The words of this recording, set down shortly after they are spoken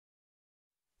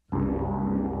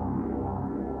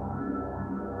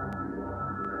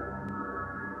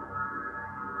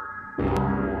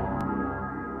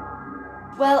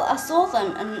Well, I saw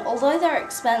them, and although they're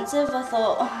expensive, I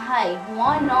thought, oh, hey,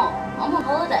 why not? I'm on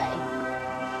holiday.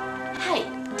 Hey,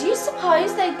 do you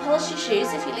suppose they polish your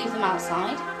shoes if you leave them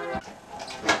outside?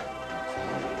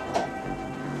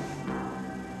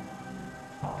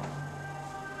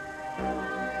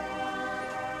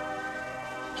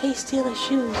 Hey, steal the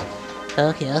shoes.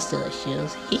 Okay, I'll steal the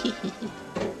shoes.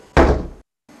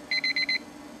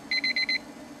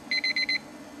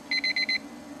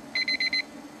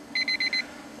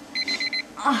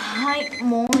 Hi,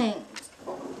 morning.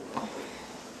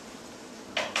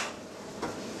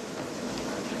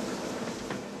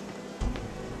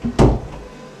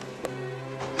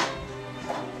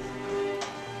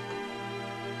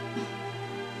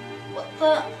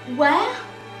 Where?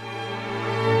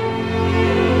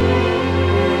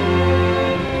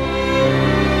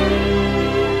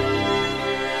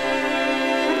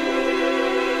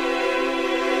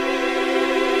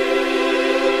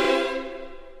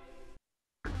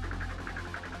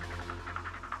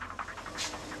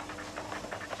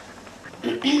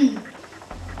 Can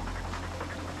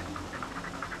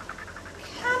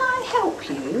I help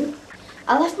you?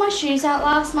 I left my shoes out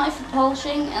last night for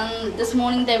polishing, and this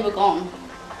morning they were gone.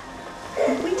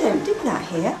 We don't do that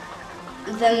here.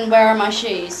 Then where are my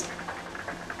shoes?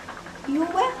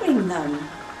 You're wearing them.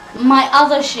 My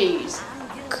other shoes.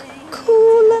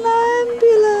 Call an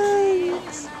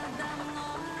ambulance.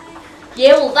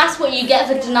 Yeah, well, that's what you get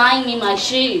for denying me my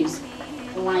shoes.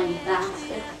 Blind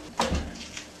bastard.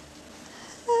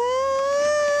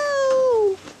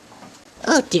 Oh.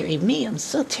 Oh, dearie me, I'm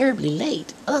so terribly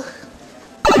late. Ugh.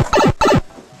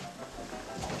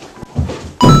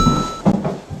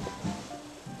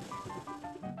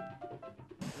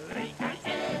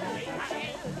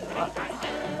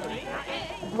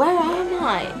 Where am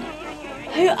I?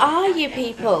 Who are you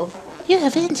people? You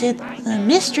have entered the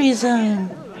mystery zone.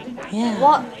 Yeah.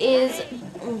 What is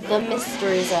the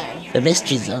mystery zone? The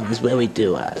mystery zone is where we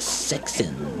do our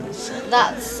sections.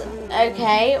 That's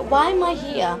okay. Why am I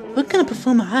here? We're gonna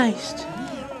perform a heist.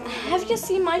 Have you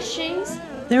seen my shoes?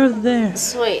 They're over there.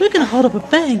 Sweet. We're gonna hold up a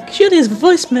bank. Shirley's the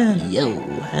voice man. Yo.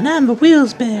 And I'm the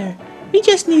wheels bear. We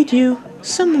just need you,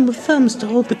 someone with thumbs to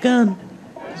hold the gun.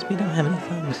 Because we don't have any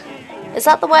thumbs. Is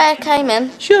that the way I came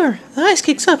in? Sure, the heist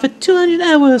kicks off at 200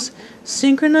 hours.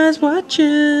 Synchronized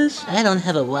watches. I don't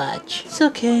have a watch. It's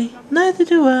okay, neither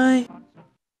do I.